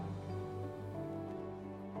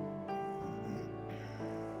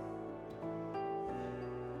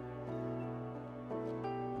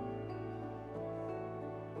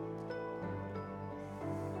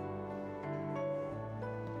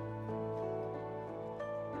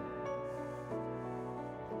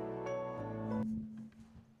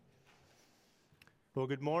Well,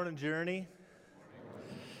 good morning, Journey.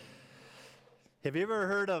 Have you ever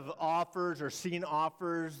heard of offers or seen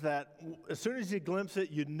offers that as soon as you glimpse it,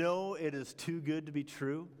 you know it is too good to be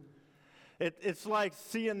true? It's like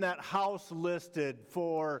seeing that house listed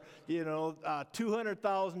for,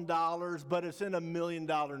 $200,000, but it's in $1 million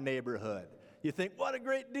neighborhood. You think, what a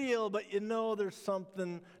great deal, but you know there's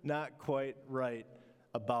something not quite right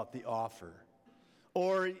about the offer.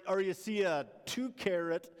 Or you see a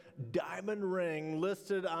 2-carat diamond ring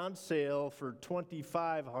listed on sale for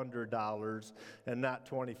 $2,500 and not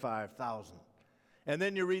 $25,000. And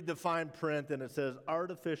then you read the fine print and it says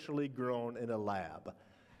artificially grown in a lab.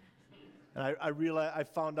 And I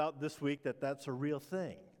found out this week that that's a real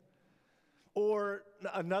thing. Or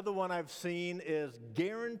another one I've seen is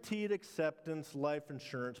guaranteed acceptance life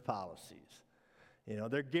insurance policies.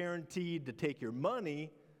 They're guaranteed to take your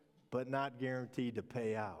money, but not guaranteed to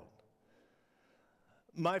pay out.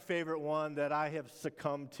 My favorite one that I have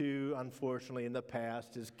succumbed to, unfortunately, in the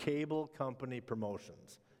past is cable company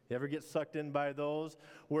promotions. You ever get sucked in by those?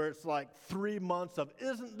 Where it's like 3 months of,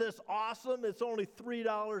 isn't this awesome? It's only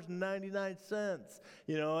 $3.99.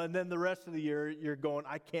 And then the rest of the year, you're going,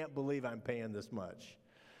 I can't believe I'm paying this much.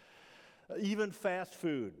 Even fast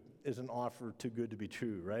food is an offer too good to be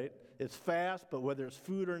true, right? It's fast, but whether it's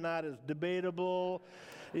food or not is debatable,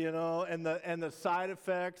 and the side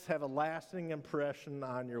effects have a lasting impression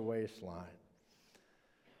on your waistline.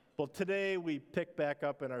 Well, today we pick back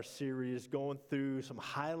up in our series going through some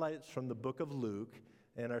highlights from the book of Luke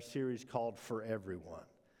in our series called For Everyone.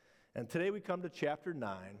 And today we come to chapter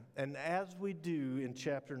 9, and as we do in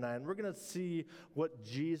chapter 9, we're going to see what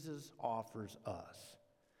Jesus offers us.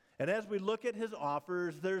 And as we look at his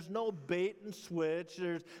offers, there's no bait and switch.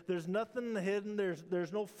 There's nothing hidden.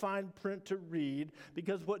 There's no fine print to read,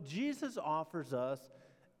 because what Jesus offers us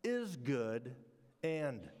is good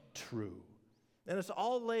and true. And it's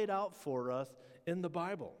all laid out for us in the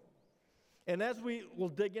Bible. And as we will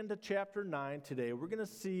dig into chapter 9 today, we're going to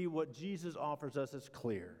see what Jesus offers us is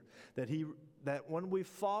clear. That when we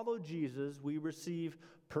follow Jesus, we receive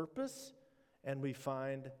purpose and we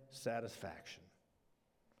find satisfaction.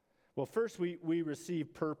 Well, first we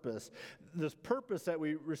receive purpose. This purpose that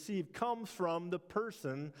we receive comes from the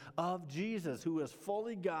person of Jesus, who is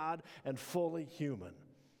fully God and fully human.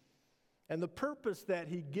 And the purpose that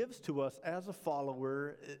he gives to us as a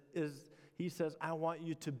follower is, he says, I want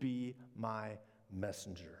you to be my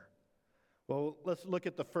messenger. Well, let's look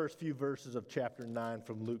at the first few verses of chapter 9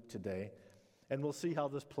 from Luke today, and we'll see how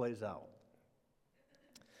this plays out.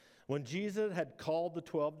 When Jesus had called the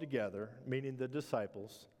 12 together, meaning the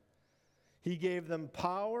disciples, he gave them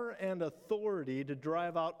power and authority to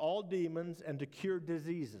drive out all demons and to cure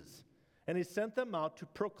diseases. And he sent them out to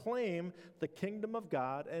proclaim the kingdom of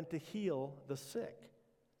God and to heal the sick.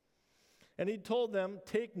 And he told them,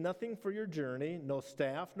 take nothing for your journey, no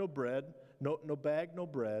staff, no bread, no bag, no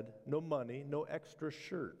bread, no money, no extra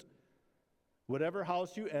shirt. Whatever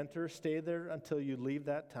house you enter, stay there until you leave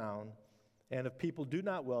that town. And if people do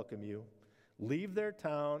not welcome you, leave their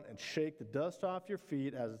town and shake the dust off your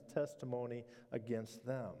feet as a testimony against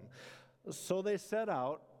them. So they set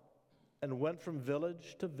out and went from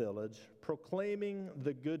village to village, proclaiming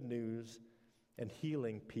the good news and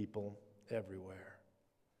healing people everywhere.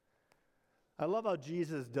 I love how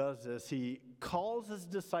Jesus does this. He calls his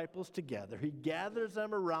disciples together. He gathers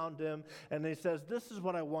them around him, and he says, this is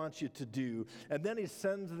what I want you to do. And then he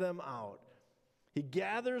sends them out. He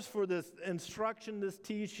gathers for this instruction, this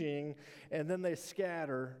teaching, and then they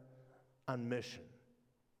scatter on mission.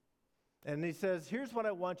 And he says, here's what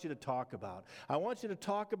I want you to talk about. I want you to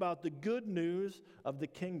talk about the good news of the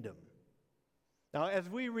kingdom. Now, as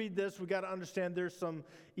we read this, we got to understand there's some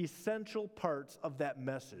essential parts of that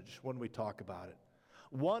message when we talk about it.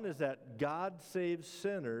 One is that God saves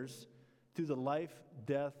sinners through the life,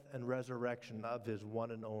 death, and resurrection of his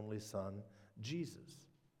one and only Son, Jesus.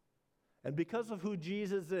 And because of who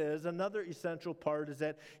Jesus is, another essential part is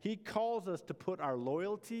that he calls us to put our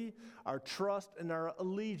loyalty, our trust, and our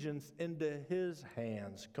allegiance into his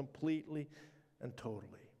hands completely and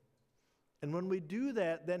totally. And when we do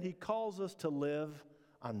that, then he calls us to live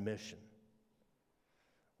on mission.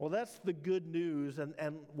 Well, that's the good news and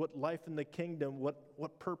what life in the kingdom,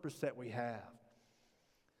 what purpose that we have.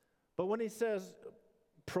 But when he says,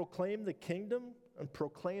 proclaim the kingdom and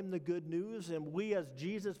proclaim the good news, and we as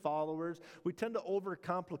Jesus followers, we tend to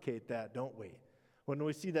overcomplicate that, don't we? When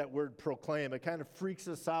we see that word proclaim, it kind of freaks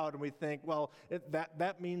us out, and we think, well,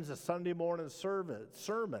 that means a Sunday morning sermon.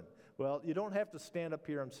 Well, you don't have to stand up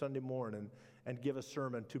here on Sunday morning and give a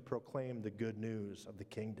sermon to proclaim the good news of the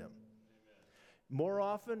kingdom. Amen. More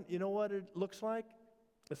often, you know what it looks like?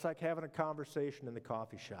 It's like having a conversation in the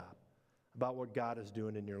coffee shop about what God is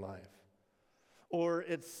doing in your life. Or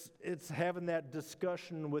it's having that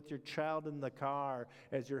discussion with your child in the car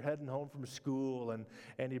as you're heading home from school,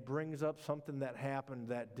 and he brings up something that happened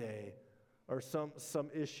that day, or some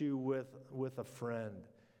issue with a friend.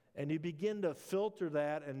 And you begin to filter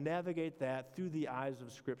that and navigate that through the eyes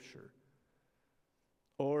of Scripture.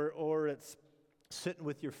 Or it's sitting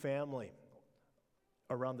with your family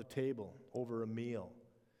around the table over a meal.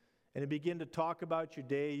 And you begin to talk about your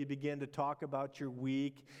day, you begin to talk about your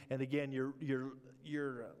week, and again,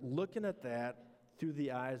 you're looking at that through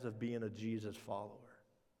the eyes of being a Jesus follower.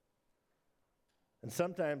 And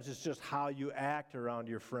sometimes it's just how you act around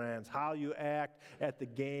your friends, how you act at the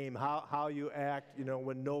game, how you act,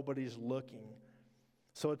 when nobody's looking.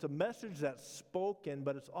 So it's a message that's spoken,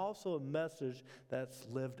 but it's also a message that's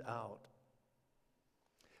lived out.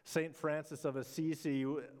 St. Francis of Assisi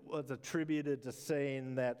was attributed to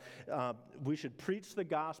saying that we should preach the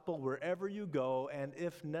gospel wherever you go, and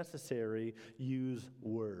if necessary, use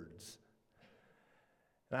words.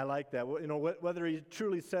 And I like that. Whether he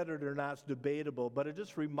truly said it or not is debatable, but it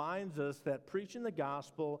just reminds us that preaching the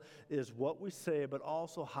gospel is what we say, but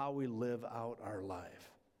also how we live out our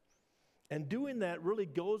life. And doing that really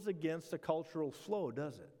goes against the cultural flow,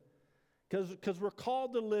 does it? Because we're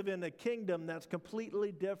called to live in a kingdom that's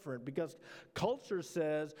completely different, because culture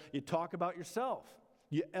says you talk about yourself.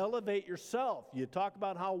 You elevate yourself. You talk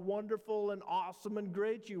about how wonderful and awesome and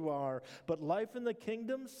great you are. But life in the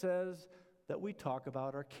kingdom says that we talk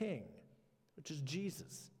about our King, which is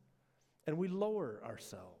Jesus. And we lower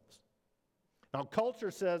ourselves. Now,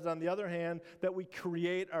 culture says, on the other hand, that we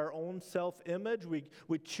create our own self-image,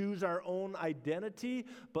 we choose our own identity,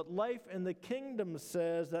 but life in the kingdom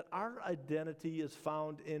says that our identity is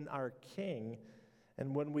found in our King,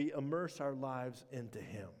 and when we immerse our lives into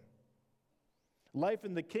Him. Life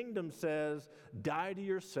in the kingdom says, die to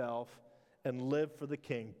yourself and live for the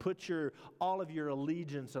King. Put all of your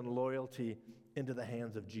allegiance and loyalty into the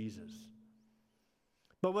hands of Jesus.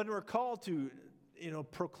 But when we're called to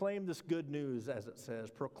proclaim this good news, as it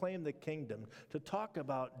says, proclaim the kingdom, to talk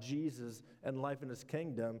about Jesus and life in His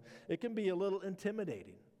kingdom, it can be a little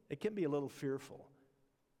intimidating. It can be a little fearful.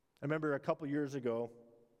 I remember a couple years ago,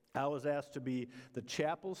 I was asked to be the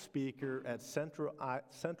chapel speaker at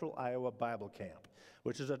Central Iowa Bible Camp,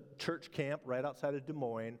 which is a church camp right outside of Des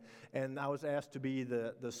Moines, and I was asked to be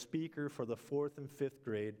the speaker for the 4th and 5th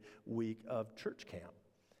grade week of church camp.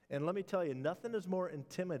 And let me tell you, nothing is more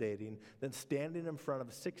intimidating than standing in front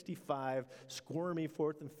of 65 squirmy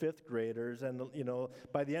 4th and 5th graders. And,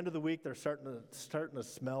 by the end of the week, they're starting to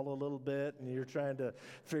smell a little bit. And you're trying to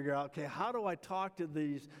figure out, okay, how do I talk to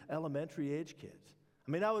these elementary age kids?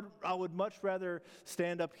 I mean, I would much rather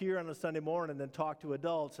stand up here on a Sunday morning than talk to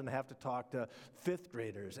adults and have to talk to 5th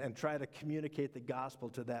graders and try to communicate the gospel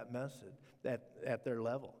to that message at their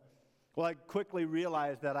level. Well, I quickly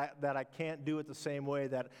realized that I can't do it the same way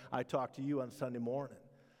that I talk to you on Sunday morning.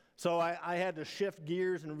 So I had to shift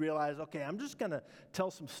gears and realize, okay, I'm just going to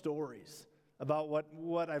tell some stories about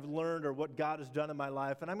what I've learned or what God has done in my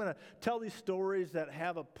life. And I'm going to tell these stories that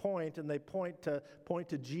have a point, and they point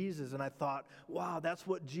to Jesus. And I thought, wow, that's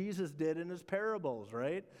what Jesus did in His parables,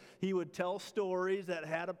 right? He would tell stories that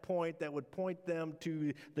had a point that would point them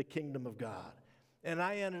to the kingdom of God. And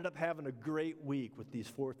I ended up having a great week with these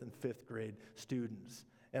 4th and 5th grade students.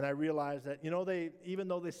 And I realized that, even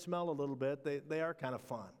though they smell a little bit, they are kind of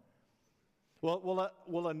fun. Well,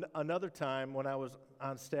 another time when I was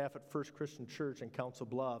on staff at First Christian Church in Council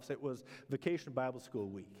Bluffs, it was Vacation Bible School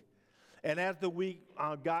week. And as the week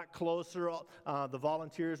got closer, the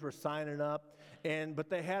volunteers were signing up, but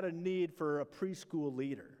they had a need for a preschool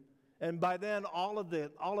leader. And by then, all of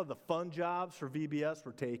the fun jobs for VBS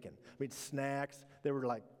were taken. I mean, snacks, they were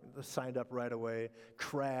signed up right away.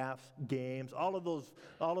 Crafts, games, all of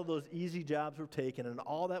those easy jobs were taken, and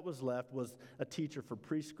all that was left was a teacher for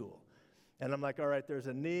preschool. And I'm like, all right, there's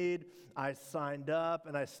a need. I signed up,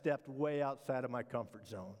 and I stepped way outside of my comfort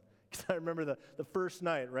zone. Because I remember the first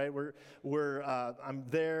night, right, I'm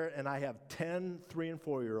there, and I have 10 3- and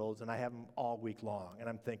 4-year-olds, and I have them all week long. And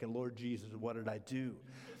I'm thinking, Lord Jesus, what did I do?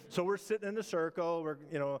 So we're sitting in a circle.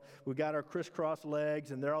 We got our crisscross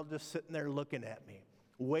legs, and they're all just sitting there looking at me,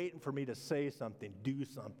 waiting for me to say something, do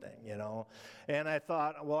something, And I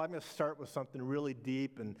thought, well, I'm going to start with something really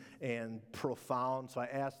deep and profound. So I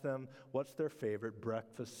asked them, what's their favorite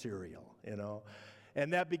breakfast cereal,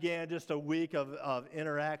 And that began just a week of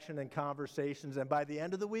interaction and conversations. And by the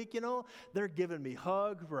end of the week, they're giving me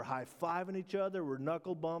hugs. We're high-fiving each other. We're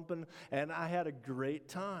knuckle bumping. And I had a great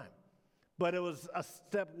time. But it was a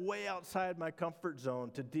step way outside my comfort zone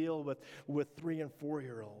to deal with 3 and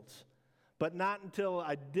 4-year-olds. But not until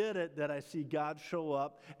I did it that I see God show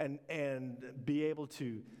up and be able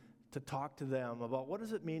to talk to them about what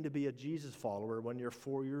does it mean to be a Jesus follower when you're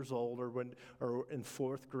 4 years old or in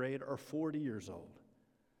 4th grade or 40 years old.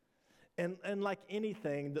 And like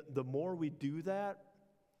anything, the more we do that,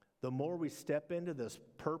 the more we step into this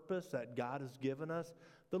purpose that God has given us,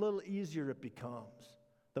 the little easier it becomes.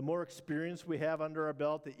 The more experience we have under our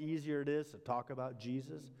belt, the easier it is to talk about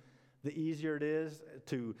Jesus. The easier it is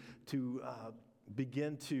to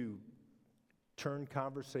begin to turn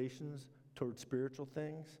conversations toward spiritual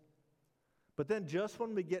things. But then just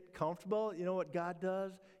when we get comfortable, you know what God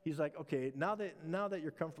does? He's like, okay, now that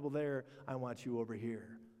you're comfortable there, I want you over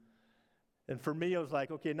here. And for me, it was like,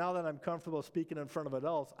 okay, now that I'm comfortable speaking in front of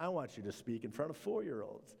adults, I want you to speak in front of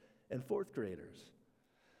 4-year-olds and 4th graders.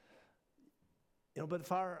 You know, but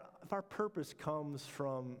if our purpose comes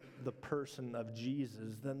from the person of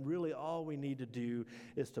Jesus, then really all we need to do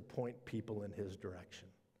is to point people in his direction.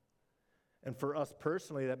 And for us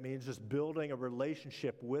personally, that means just building a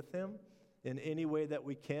relationship with him in any way that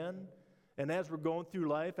we can. And as we're going through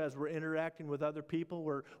life, as we're interacting with other people,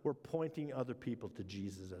 we're pointing other people to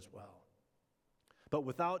Jesus as well. But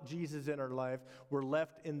without Jesus in our life, we're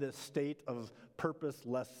left in this state of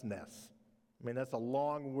purposelessness. I mean, that's a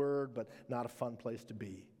long word, but not a fun place to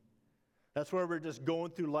be. That's where we're just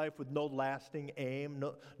going through life with no lasting aim,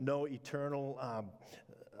 no eternal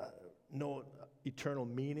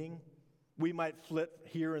meaning. We might flip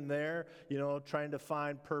here and there, you know, trying to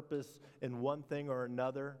find purpose in one thing or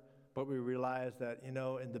another, but we realize that, you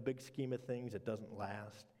know, in the big scheme of things, it doesn't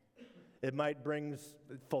last. It might bring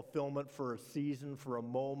fulfillment for a season, for a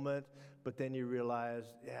moment, but then you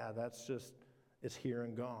realize, yeah, it's here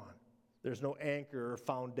and gone. There's no anchor or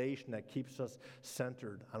foundation that keeps us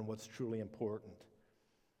centered on what's truly important.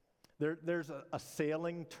 There's a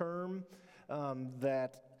sailing term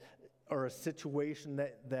or a situation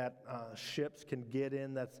that ships can get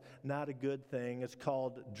in that's not a good thing. It's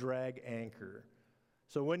called drag anchor.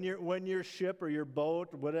 So when your ship or your boat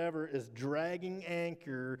or whatever is dragging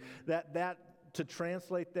anchor, that to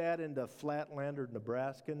translate that into flatland or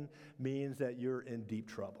Nebraskan means that you're in deep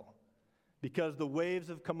trouble. Because the waves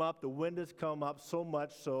have come up, the wind has come up so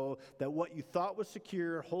much so that what you thought was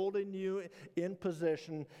secure, holding you in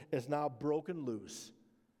position, is now broken loose.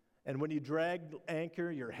 And when you drag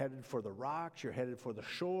anchor, you're headed for the rocks, you're headed for the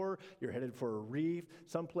shore, you're headed for a reef,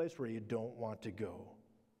 someplace where you don't want to go.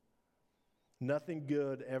 Nothing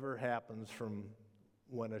good ever happens from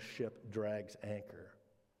when a ship drags anchor.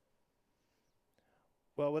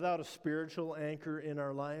 Well, without a spiritual anchor in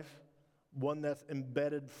our life, one that's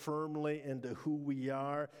embedded firmly into who we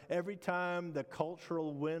are, every time the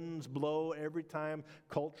cultural winds blow, every time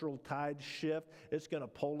cultural tides shift, it's going to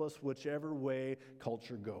pull us whichever way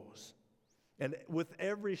culture goes. And with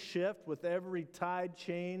every shift, with every tide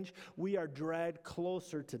change, we are dragged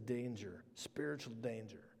closer to danger, spiritual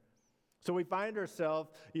danger. So we find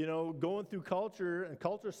ourselves, you know, going through culture, and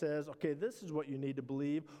culture says, okay, this is what you need to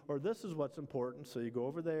believe, or this is what's important. So you go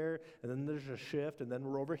over there, and then there's a shift, and then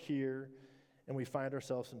we're over here, and we find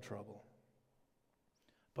ourselves in trouble.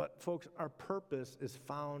 But folks, our purpose is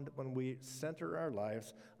found when we center our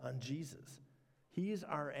lives on Jesus. He's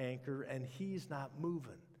our anchor, and he's not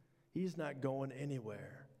moving. He's not going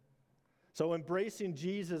anywhere. So embracing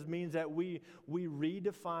Jesus means that we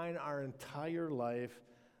redefine our entire life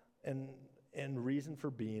and reason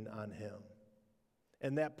for being on him.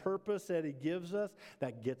 And that purpose that he gives us,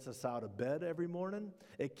 that gets us out of bed every morning.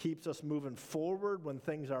 It keeps us moving forward when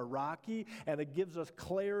things are rocky, and it gives us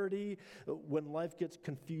clarity when life gets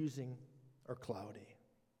confusing or cloudy.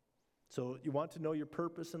 So you want to know your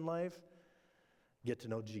purpose in life? Get to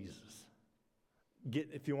know Jesus.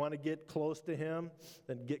 If you want to get close to him,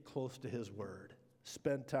 then get close to his word.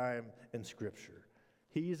 Spend time in Scripture.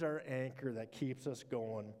 He's our anchor that keeps us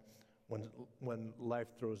going when life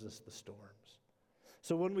throws us the storms.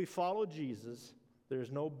 So when we follow Jesus,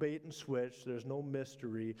 there's no bait and switch, there's no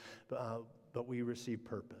mystery, but we receive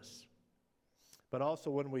purpose. But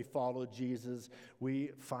also when we follow Jesus,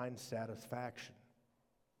 we find satisfaction.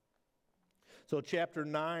 So chapter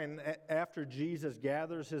 9, after Jesus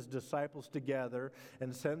gathers his disciples together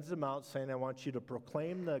and sends them out saying, I want you to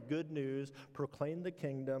proclaim the good news, proclaim the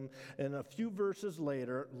kingdom. And a few verses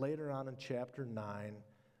later on in chapter 9,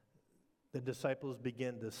 the disciples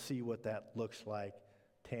begin to see what that looks like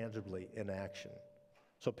tangibly in action.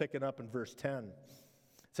 So picking up in verse 10, it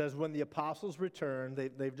says, when the apostles returned,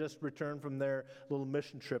 they've just returned from their little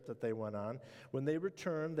mission trip that they went on. When they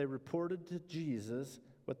returned, they reported to Jesus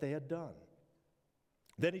what they had done.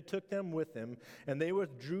 Then he took them with him, and they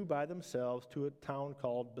withdrew by themselves to a town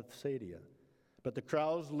called Bethsaida. But the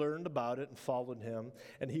crowds learned about it and followed him,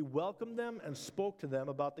 and he welcomed them and spoke to them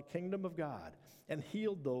about the kingdom of God, and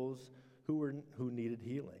healed those who needed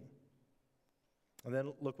healing. And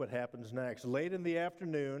then look what happens next. Late in the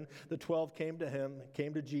afternoon, the 12 came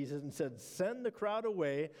to Jesus and said, "Send the crowd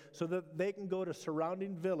away so that they can go to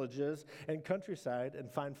surrounding villages and countryside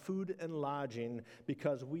and find food and lodging,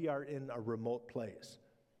 because we are in a remote place."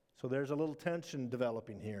 So there's a little tension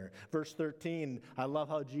developing here. Verse 13, I love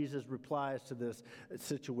how Jesus replies to this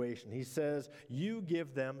situation. He says, "You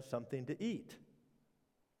give them something to eat."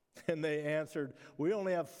 And they answered, "We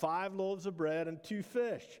only have 5 loaves of bread and 2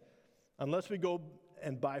 fish. Unless we go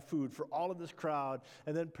and buy food for all of this crowd."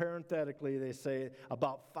 And then parenthetically, they say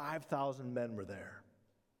about 5,000 men were there.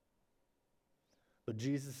 But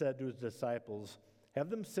Jesus said to his disciples,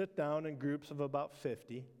 "Have them sit down in groups of about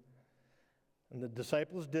 50. And the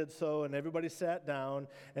disciples did so, and everybody sat down.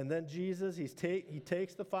 And then Jesus, he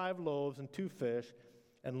takes the 5 loaves and 2 fish,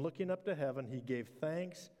 and looking up to heaven, he gave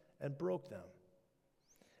thanks and broke them.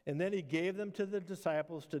 And then he gave them to the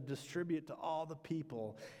disciples to distribute to all the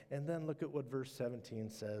people. And then look at what verse 17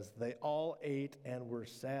 says. They all ate and were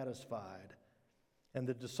satisfied. And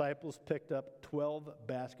the disciples picked up 12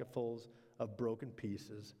 basketfuls of broken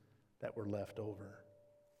pieces that were left over.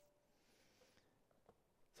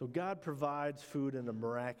 So God provides food in a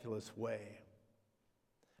miraculous way.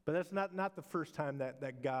 But that's not the first time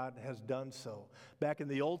that God has done so. Back in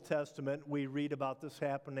the Old Testament, we read about this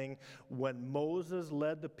happening when Moses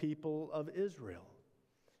led the people of Israel.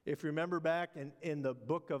 If you remember back in the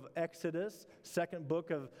book of Exodus, second book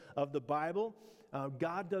of the Bible,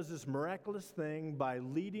 God does this miraculous thing by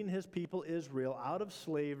leading his people Israel out of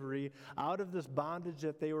slavery, out of this bondage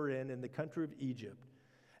that they were in the country of Egypt.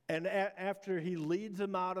 And after he leads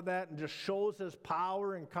them out of that and just shows his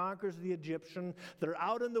power and conquers the Egyptian, they're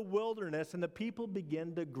out in the wilderness, and the people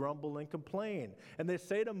begin to grumble and complain. And they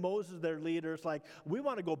say to Moses, their leaders, like, "We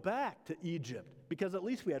want to go back to Egypt because at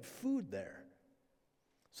least we had food there."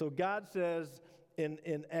 So God says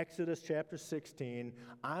in Exodus chapter 16,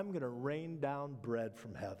 "I'm going to rain down bread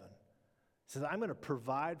from heaven." He says, "I'm going to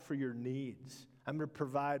provide for your needs. I'm going to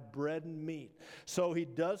provide bread and meat." So he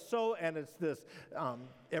does so, and it's this,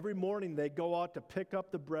 every morning they go out to pick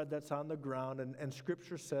up the bread that's on the ground, and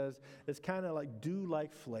Scripture says it's kind of like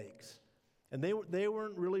dew-like flakes. And they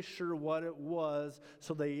weren't really sure what it was,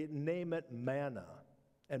 so they name it manna.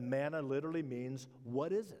 And manna literally means,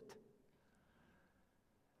 what is it?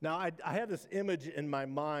 Now, I have this image in my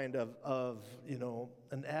mind of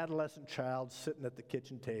an adolescent child sitting at the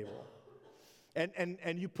kitchen table.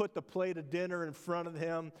 And you put the plate of dinner in front of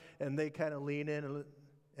him, and they kind of lean in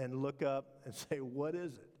and look up and say, "What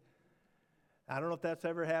is it?" I don't know if that's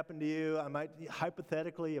ever happened to you.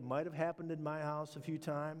 Hypothetically, it might have happened in my house a few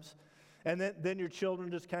times. And then your children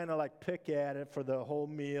just kind of like pick at it for the whole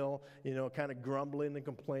meal, kind of grumbling and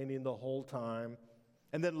complaining the whole time.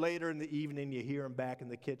 And then later in the evening, you hear them back in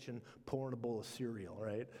the kitchen pouring a bowl of cereal,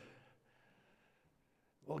 right?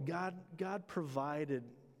 Well, God provided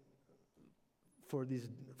for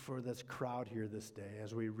this crowd here this day,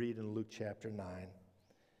 as we read in Luke chapter 9.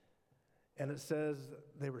 And it says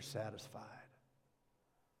they were satisfied.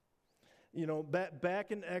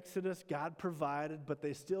 Back in Exodus, God provided, but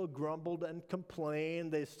they still grumbled and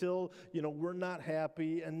complained. They still, were not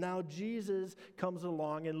happy. And now Jesus comes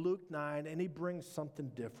along in Luke 9, and he brings something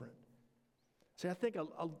different. See, I think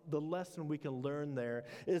the lesson we can learn there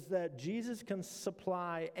is that Jesus can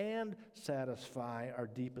supply and satisfy our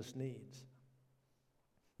deepest needs.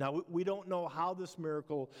 Now, we don't know how this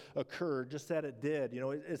miracle occurred, just that it did.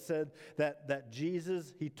 It said that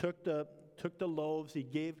Jesus, he took the loaves, he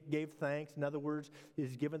gave thanks. In other words,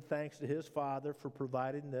 he's given thanks to his Father for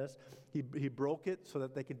providing this. He broke it so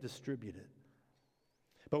that they could distribute it.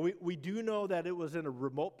 But we do know that it was in a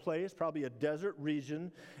remote place, probably a desert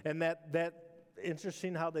region, and that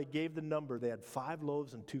interesting how they gave the number. They had 5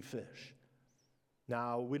 loaves and 2 fish.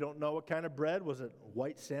 Now, we don't know what kind of bread. Was it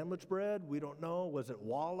white sandwich bread? We don't know. Was it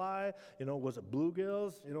walleye? Was it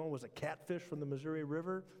bluegills? Was it catfish from the Missouri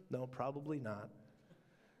River? No, probably not.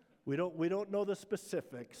 We don't know the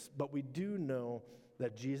specifics, but we do know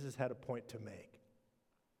that Jesus had a point to make.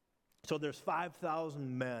 So there's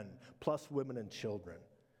 5,000 men, plus women and children.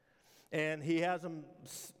 And he has them,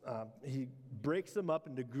 he breaks them up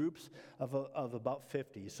into groups of about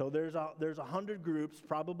 50. So there's 100 groups,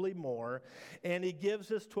 probably more. And he gives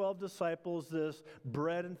his 12 disciples this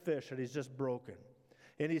bread and fish that he's just broken.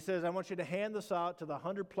 And he says, "I want you to hand this out to the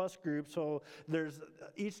 100 plus groups." So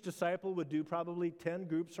each disciple would do probably 10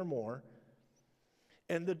 groups or more.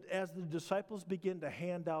 And as the disciples begin to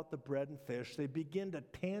hand out the bread and fish, they begin to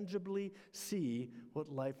tangibly see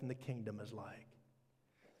what life in the kingdom is like.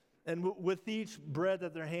 And with each bread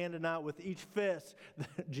that they're handing out, with each fish,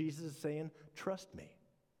 Jesus is saying, trust me.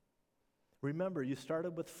 Remember, you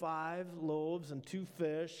started with 5 loaves and 2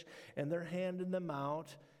 fish, and they're handing them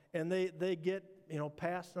out, and they get,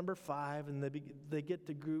 past number 5, and they get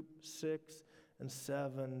to group 6 and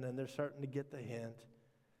 7, and they're starting to get the hint.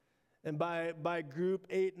 And by group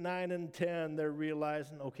 8, 9, and 10, they're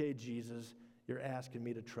realizing, okay, Jesus, you're asking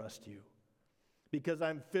me to trust you. Because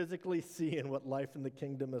I'm physically seeing what life in the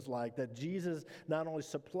kingdom is like, that Jesus not only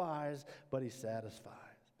supplies, but he satisfies.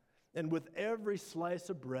 And with every slice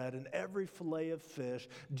of bread and every fillet of fish,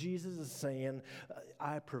 Jesus is saying,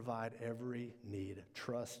 I provide every need.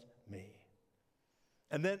 Trust me.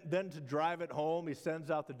 And then to drive it home, he sends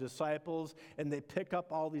out the disciples, and they pick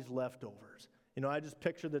up all these leftovers. I just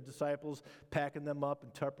picture the disciples packing them up in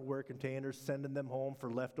Tupperware containers, sending them home for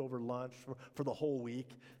leftover lunch for the whole week,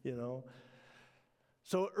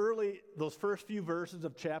 So early, those first few verses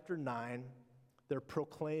of chapter 9, they're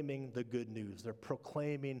proclaiming the good news. They're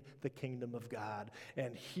proclaiming the kingdom of God.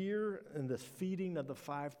 And here in this feeding of the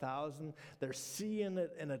 5,000, they're seeing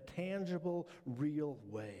it in a tangible, real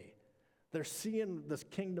way. They're seeing this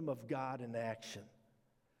kingdom of God in action.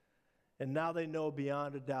 And now they know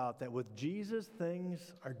beyond a doubt that with Jesus,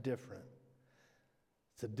 things are different.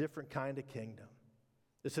 It's a different kind of kingdom.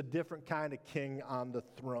 It's a different kind of king on the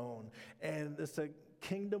throne. And it's a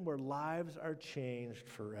kingdom where lives are changed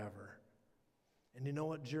forever. And you know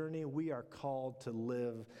what, Journey? We are called to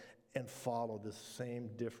live and follow this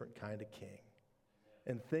same different kind of king.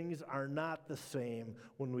 And things are not the same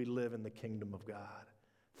when we live in the kingdom of God.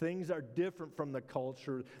 Things are different from the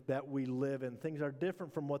culture that we live in. Things are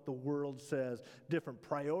different from what the world says. Different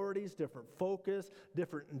priorities, different focus,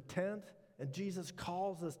 different intent. And Jesus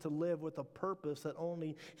calls us to live with a purpose that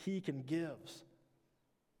only he can give.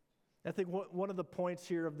 I think one of the points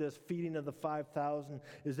here of this feeding of the 5,000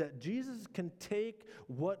 is that Jesus can take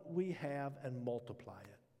what we have and multiply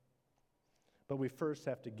it. But we first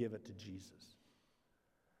have to give it to Jesus.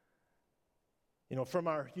 From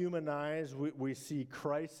our human eyes, we see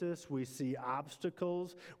crisis, we see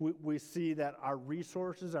obstacles, we see that our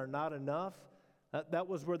resources are not enough. That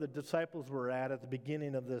was where the disciples were at the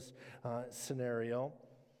beginning of this scenario.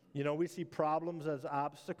 We see problems as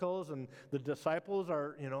obstacles, and the disciples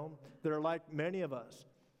are, they're like many of us.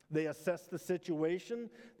 They assess the situation.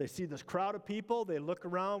 They see this crowd of people. They look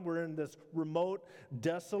around. We're in this remote,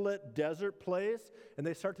 desolate desert place, and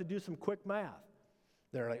they start to do some quick math.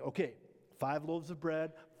 They're like, okay, 5 loaves of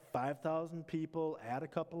bread, 5,000 people, add a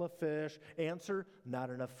couple of fish. Answer, not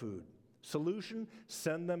enough food. Solution,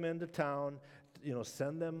 send them into town,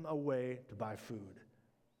 send them away to buy food.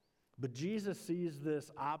 But Jesus sees this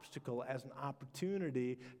obstacle as an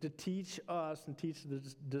opportunity to teach us and teach the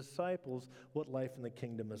disciples what life in the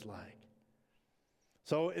kingdom is like.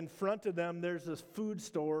 So in front of them, there's this food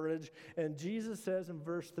storage, and Jesus says in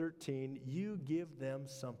verse 13, you give them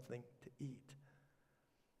something to eat.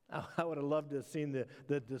 I would have loved to have seen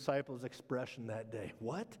the disciples' expression that day.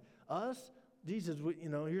 What? Us? Jesus,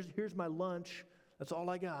 here's my lunch. That's all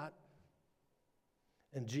I got.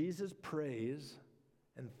 And Jesus prays,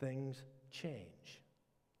 and things change.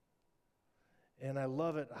 And I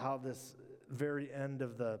love it how this very end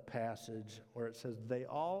of the passage where it says, they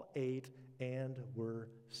all ate and were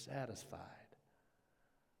satisfied.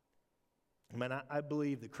 I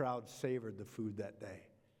believe the crowd savored the food that day.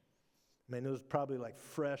 It was probably like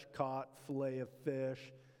fresh caught filet of fish.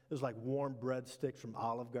 It was like warm breadsticks from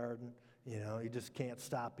Olive Garden. You just can't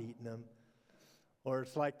stop eating them. Or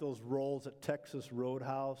it's like those rolls at Texas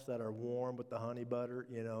Roadhouse that are warm with the honey butter.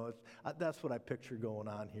 That's what I picture going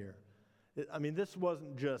on here. This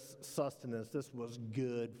wasn't just sustenance. This was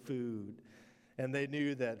good food. And they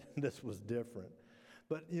knew that this was different.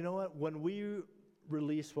 But you know what? When we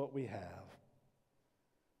release what we have,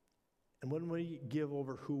 and when we give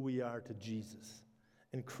over who we are to Jesus,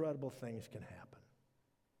 incredible things can happen.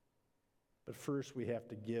 But first, we have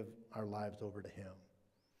to give our lives over to him.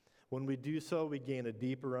 When we do so, we gain a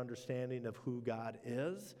deeper understanding of who God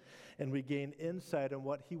is, and we gain insight on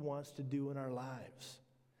what he wants to do in our lives.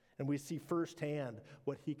 And we see firsthand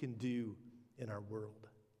what he can do in our world.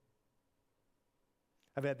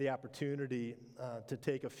 I've had the opportunity to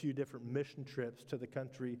take a few different mission trips to the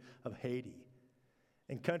country of Haiti.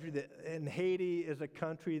 And Haiti is a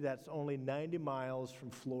country that's only 90 miles from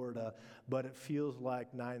Florida, but it feels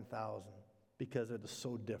like 9,000 because it is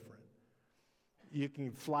so different. You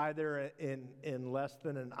can fly there in less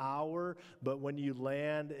than an hour, but when you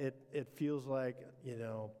land, it feels like,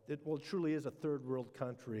 it truly is a third world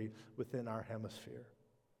country within our hemisphere.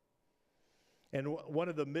 And one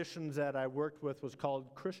of the missions that I worked with was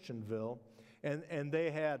called Christianville, and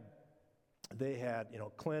they had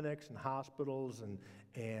clinics and hospitals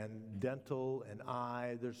and dental and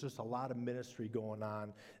eye. There's just a lot of ministry going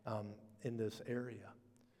on in this area.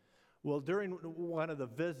 Well, during one of the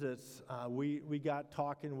visits, we got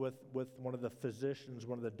talking with one of the physicians,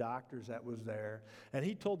 one of the doctors that was there, and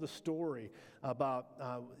he told the story about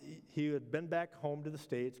he had been back home to the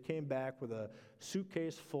States, came back with a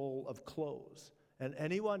suitcase full of clothes,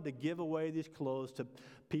 and he wanted to give away these clothes to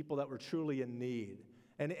people that were truly in need.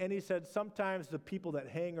 And he said sometimes the people that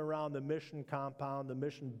hang around the mission compound, the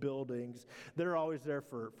mission buildings, they're always there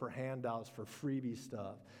for handouts, for freebie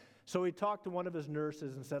stuff. So he talked to one of his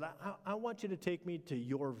nurses and said, I want you to take me to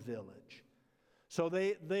your village. So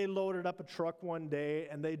they loaded up a truck one day,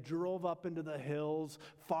 and they drove up into the hills,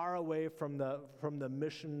 far away from the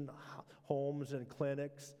mission homes and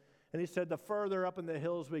clinics. And he said the further up in the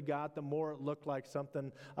hills we got, the more it looked like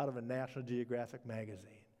something out of a National Geographic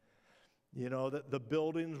magazine. The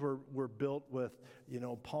buildings were built with,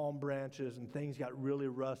 palm branches, and things got really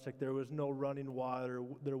rustic. There was no running water.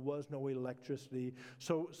 There was no electricity.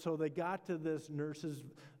 So they got to this nurse's,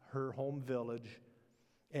 her home village,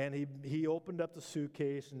 and he opened up the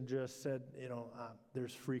suitcase and just said,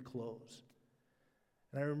 there's free clothes.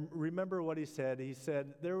 And I remember what he said. He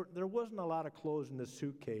said, there wasn't a lot of clothes in the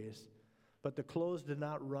suitcase, but the clothes did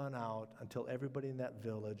not run out until everybody in that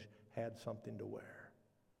village had something to wear.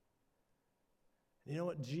 You know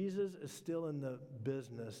what? Jesus is still in the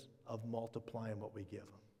business of multiplying what we give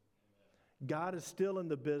him. God is still in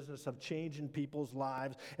the business of changing people's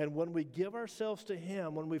lives. And when we give ourselves to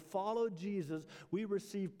him, when we follow Jesus, we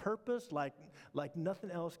receive purpose like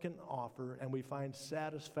nothing else can offer, and we find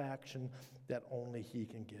satisfaction that only he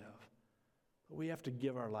can give. But we have to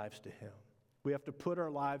give our lives to him. We have to put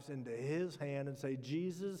our lives into his hand and say,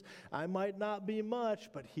 Jesus, I might not be much,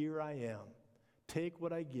 but here I am. Take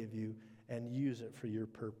what I give you and use it for your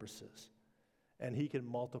purposes. And he can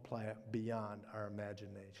multiply it beyond our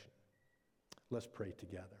imagination. Let's pray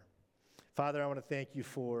together. Father, I want to thank you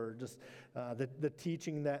for just the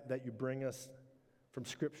teaching that you bring us from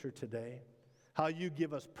Scripture today. How you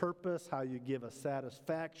give us purpose, how you give us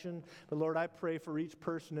satisfaction. But Lord, I pray for each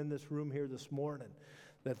person in this room here this morning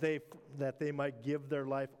that they might give their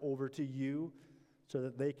life over to you so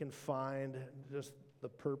that they can find just the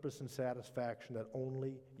purpose and satisfaction that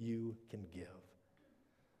only you can give.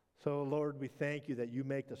 So, Lord, we thank you that you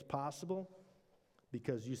make this possible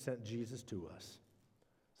because you sent Jesus to us.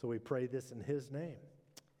 So we pray this in his name.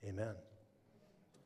 Amen.